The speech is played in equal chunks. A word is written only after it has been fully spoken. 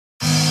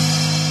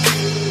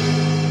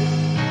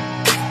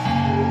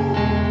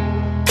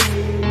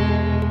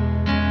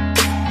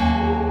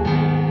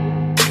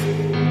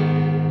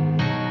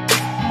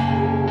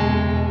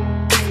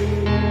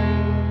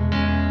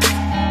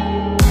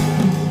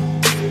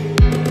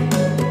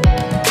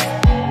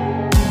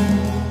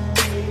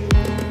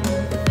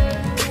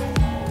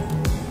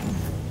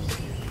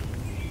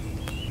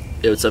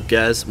Hey, what's up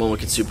guys,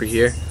 SchoolboyQ Supra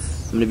here.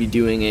 I'm going to be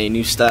doing a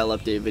new style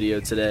update video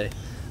today.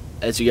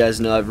 As you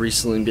guys know, I've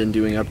recently been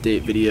doing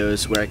update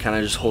videos where I kind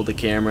of just hold the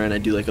camera and I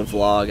do like a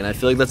vlog, and I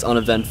feel like that's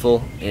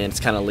uneventful and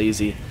it's kind of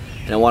lazy,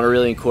 and I want to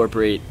really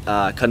incorporate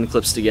cutting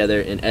clips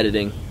together and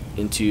editing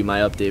into my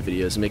update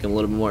videos and make them a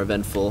little bit more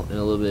eventful and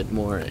a little bit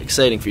more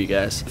exciting for you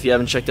guys. If you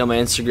haven't checked out my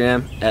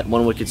Instagram at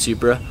SchoolboyQ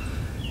Supra,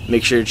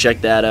 make sure to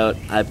check that out.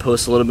 I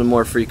post a little bit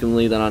more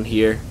frequently than on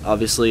here.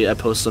 Obviously, I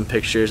post some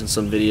pictures and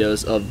some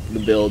videos of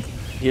the build.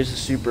 Here's the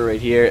Supra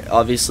right here.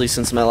 Obviously,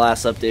 since my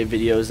last update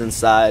video is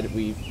inside,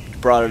 we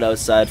brought it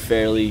outside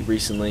fairly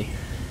recently.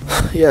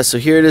 Yeah, so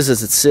here it is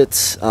as it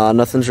sits.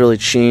 Nothing's really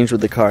changed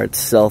with the car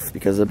itself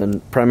because I've been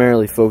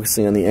primarily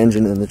focusing on the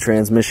engine and the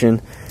transmission,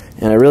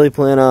 and I really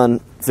plan on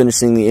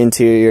finishing the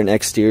interior and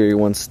exterior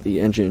once the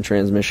engine and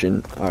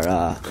transmission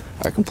are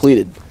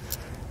completed.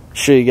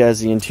 Show you guys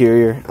the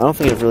interior. I don't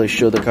think I've really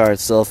showed the car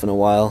itself in a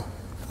while.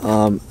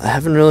 I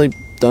haven't really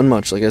done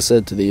much, like I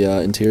said, to the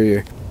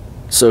interior.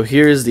 So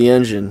here is the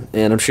engine,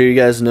 and I'm sure you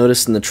guys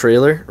noticed in the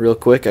trailer, real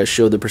quick, I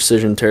showed the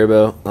precision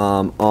turbo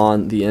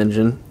on the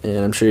engine,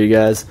 and I'm sure you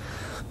guys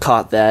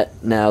caught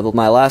that. Now,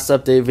 my last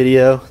update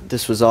video,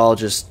 this was all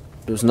just,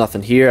 there was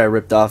nothing here. I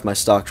ripped off my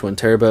stock twin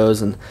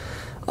turbos, and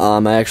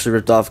I actually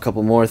ripped off a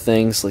couple more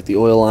things, like the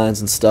oil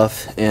lines and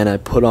stuff, and I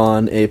put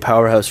on a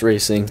Powerhouse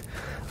Racing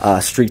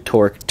Street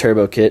Torque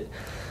turbo kit.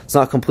 It's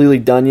not completely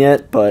done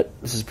yet, but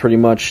this is pretty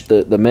much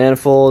the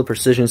manifold,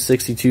 precision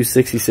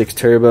 6266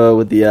 turbo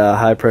with the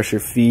high pressure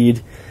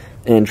feed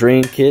and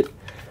drain kit.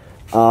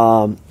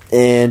 And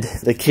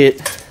the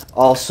kit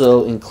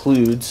also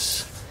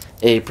includes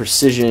a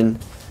precision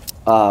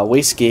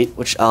wastegate,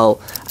 which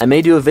I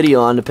may do a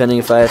video on depending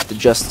if I have to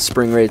adjust the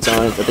spring rates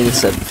on it. I think it's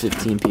set to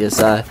 15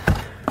 psi.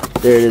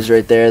 There it is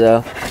right there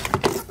though.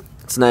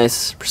 It's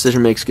nice.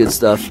 Precision makes good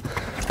stuff.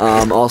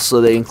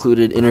 Also, they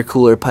included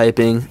intercooler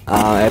piping.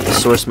 I have the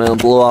source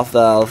mount blow-off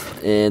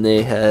valve, and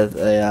they have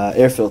a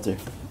air filter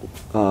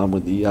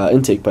with the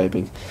intake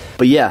piping.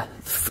 But yeah,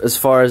 as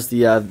far as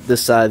the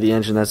this side of the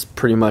engine, that's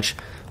pretty much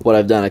what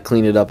I've done. I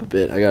cleaned it up a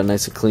bit. I got it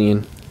nice and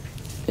clean,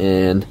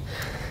 and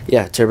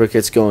yeah, turbo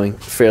kit's going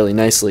fairly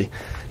nicely.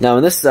 Now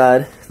on this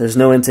side, there's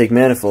no intake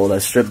manifold. I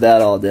stripped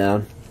that all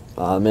down.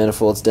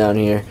 Manifold's down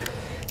here,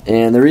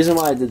 and the reason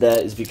why I did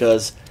that is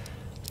because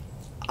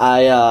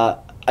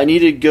I need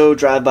to go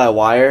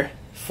drive-by-wire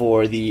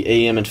for the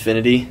AM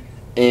Infinity,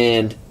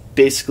 and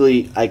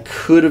basically I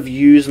could have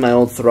used my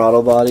old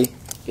throttle body.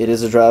 It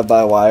is a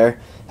drive-by-wire,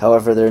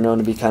 however they're known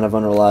to be kind of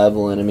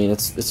unreliable, and I mean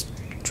it's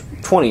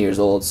 20 years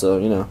old, so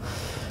you know,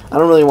 I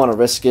don't really want to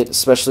risk it,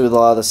 especially with a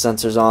lot of the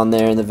sensors on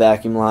there and the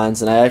vacuum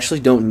lines, and I actually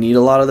don't need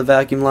a lot of the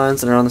vacuum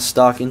lines that are on the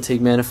stock intake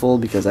manifold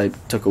because I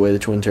took away the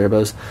twin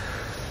turbos.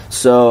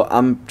 So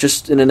I'm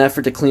just in an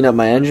effort to clean up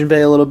my engine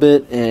bay a little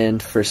bit,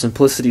 and for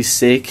simplicity's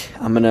sake,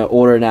 I'm going to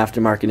order an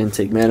aftermarket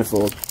intake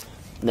manifold.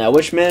 Now,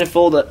 which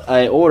manifold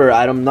I order,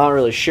 I'm not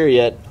really sure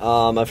yet.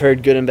 I've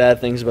heard good and bad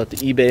things about the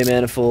eBay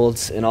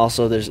manifolds, and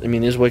also there's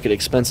wicked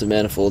expensive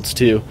manifolds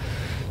too.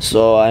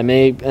 So I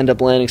may end up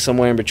landing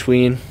somewhere in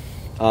between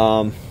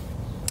and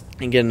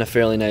getting a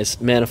fairly nice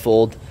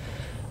manifold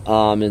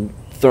and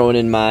throwing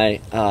in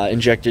my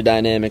Injector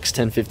Dynamics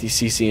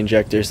 1050cc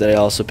injectors that I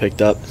also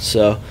picked up.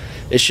 So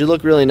it should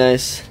look really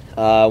nice.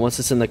 Once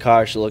it's in the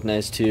car, it should look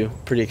nice too.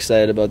 Pretty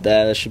excited about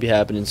that. That should be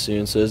happening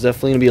soon. So there's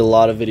definitely going to be a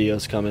lot of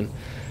videos coming.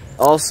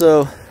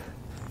 Also,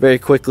 very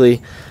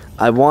quickly,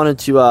 I wanted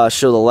to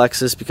show the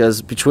Lexus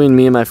because between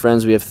me and my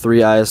friends, we have 3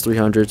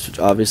 IS300s, which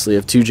obviously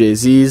have 2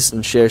 JZs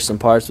and share some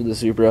parts with the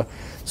Supra.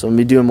 So I'm going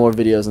to be doing more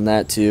videos on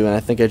that too. And I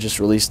think I just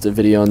released a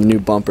video on the new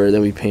bumper that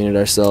we painted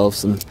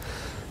ourselves. And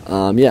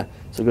yeah,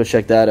 so go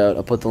check that out.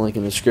 I'll put the link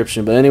in the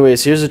description. But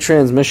anyways, here's a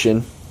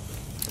transmission.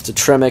 It's a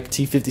Tremec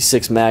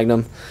T56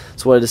 Magnum.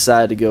 That's what I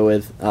decided to go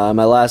with.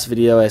 My last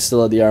video, I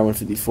still had the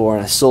R154,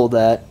 and I sold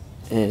that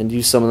and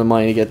used some of the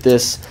money to get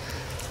this.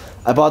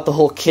 I bought the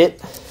whole kit.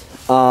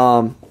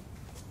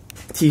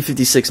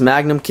 T56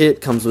 Magnum kit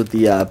comes with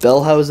the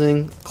bell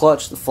housing,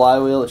 clutch, the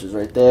flywheel, which is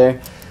right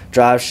there,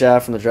 drive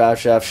shaft from the drive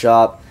shaft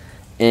shop,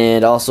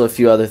 and also a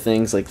few other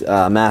things like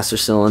master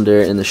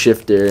cylinder and the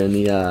shifter and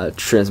the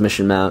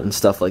transmission mount and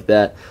stuff like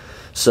that.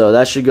 So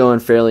that should go in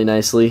fairly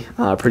nicely.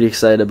 Pretty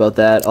excited about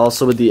that.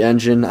 Also with the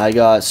engine, I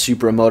got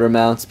Supra motor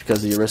mounts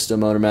because the Aristo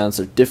motor mounts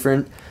are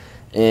different.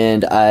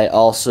 And I'm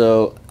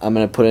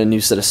going to put in a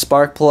new set of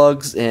spark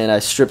plugs, and I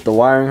stripped the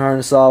wiring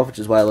harness off, which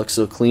is why it looks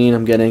so clean.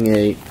 I'm getting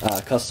a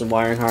custom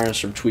wiring harness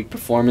from Tweak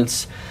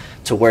Performance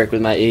to work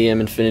with my AM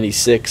Infinity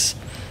 6.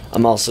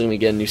 I'm also going to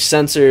get new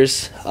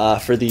sensors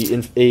for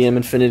the AM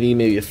Infinity,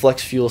 maybe a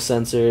flex fuel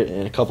sensor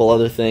and a couple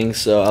other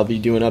things. So I'll be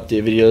doing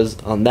update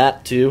videos on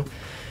that too.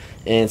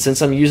 And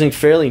since I'm using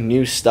fairly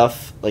new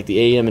stuff like the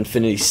AM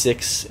Infinity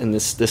 6 and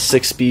this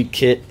 6-speed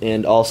kit,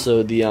 and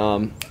also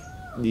I'm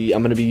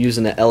going to be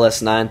using the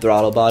LS9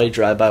 throttle body,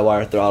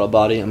 drive-by-wire throttle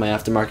body on my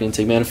aftermarket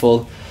intake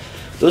manifold.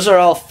 Those are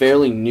all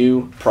fairly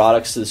new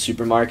products to the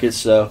supermarket,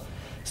 so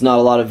there's not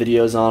a lot of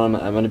videos on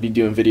them. I'm going to be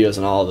doing videos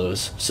on all of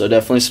those. So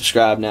definitely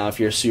subscribe now if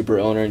you're a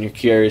Supra owner and you're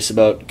curious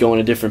about going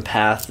a different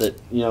path that,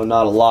 you know,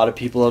 not a lot of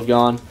people have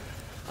gone.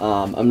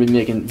 I'm going to be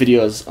making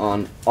videos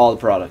on all the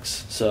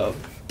products. So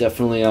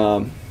definitely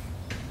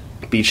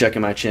be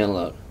checking my channel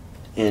out.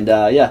 And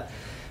yeah,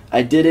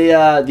 I did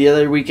the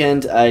other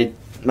weekend, I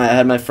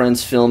had my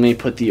friends film me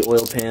put the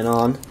oil pan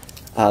on,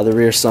 the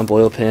rear sump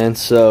oil pan.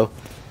 So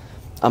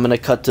I'm going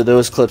to cut to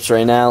those clips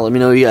right now. Let me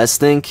know what you guys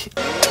think.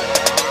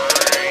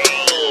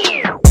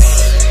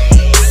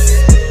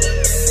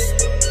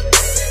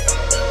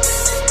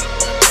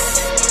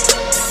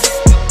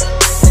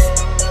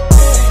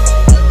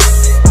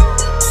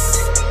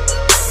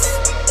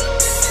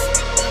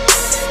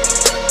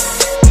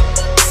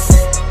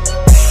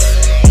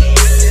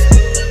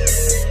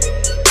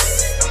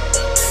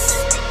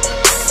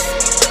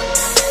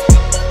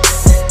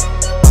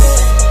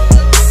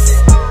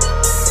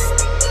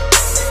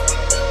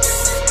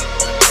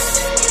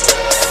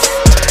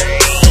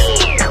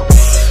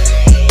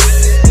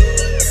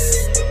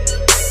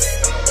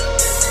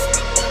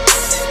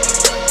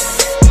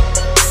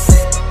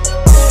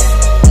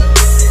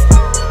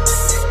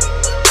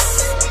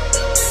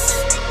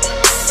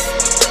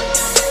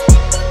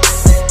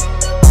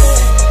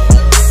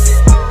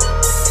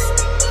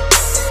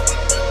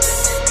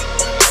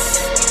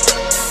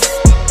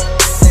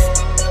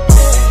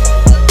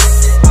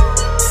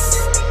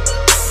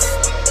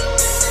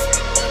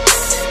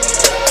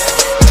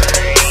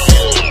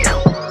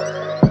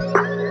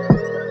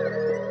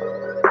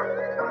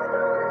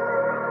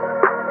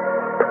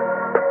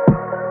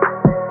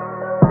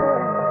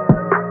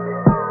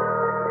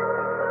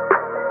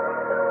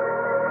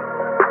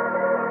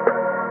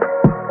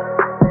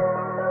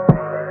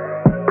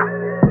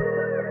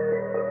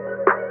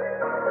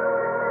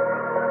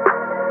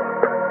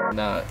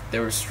 They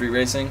were street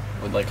racing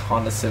with like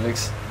Honda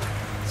Civics.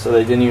 So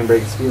they didn't even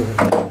break the speed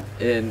limit.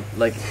 And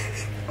like,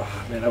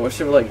 oh, man, I wish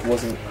it like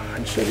wasn't.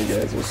 I'd show you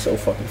guys. It was so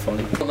fucking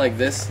funny. Like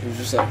this, it was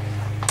just like,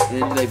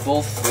 and then they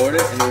both floored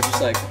it, and it was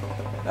just like.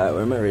 Alright,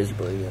 where my razor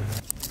blade go?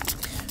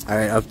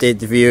 Alright, update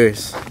the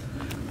viewers.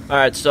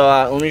 Alright, so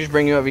let me just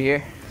bring you over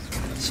here.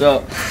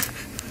 So,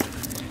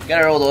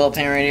 got our old oil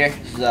pan right here.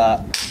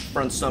 This is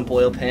front sump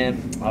oil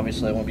pan.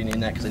 Obviously, I won't be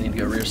needing that because I need to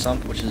go rear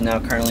sump, which is now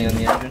currently on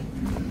the engine.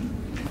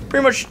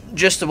 Pretty much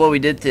just what we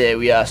did today.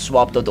 We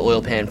swapped out the oil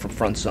pan from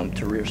front sump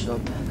to rear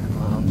sump. So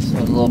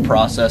it was a little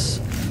process.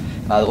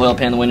 The oil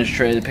pan, the window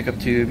tray, the pickup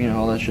tube, you know,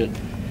 all that shit,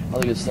 all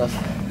the good stuff.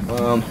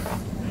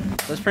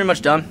 That's pretty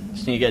much done.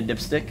 Just need to get a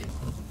dipstick.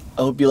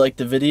 I hope you liked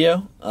the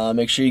video.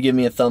 Make sure you give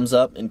me a thumbs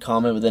up and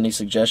comment with any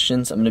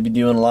suggestions. I'm going to be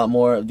doing a lot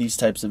more of these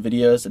types of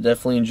videos. I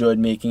definitely enjoyed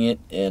making it,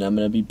 and I'm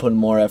going to be putting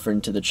more effort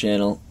into the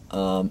channel.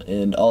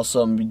 And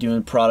also I'm going to be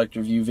doing product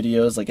review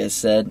videos, like I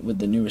said, with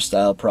the newer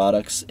style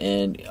products,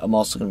 and I'm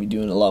also going to be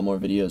doing a lot more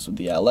videos with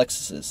the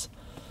Lexuses.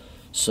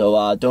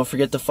 So don't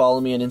forget to follow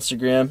me on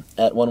Instagram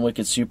at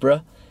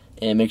OneWickedSupra,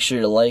 and make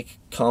sure to like,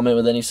 comment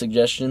with any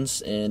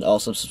suggestions, and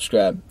also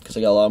subscribe, because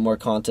I got a lot more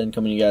content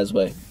coming you guys'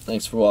 way.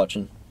 Thanks for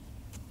watching.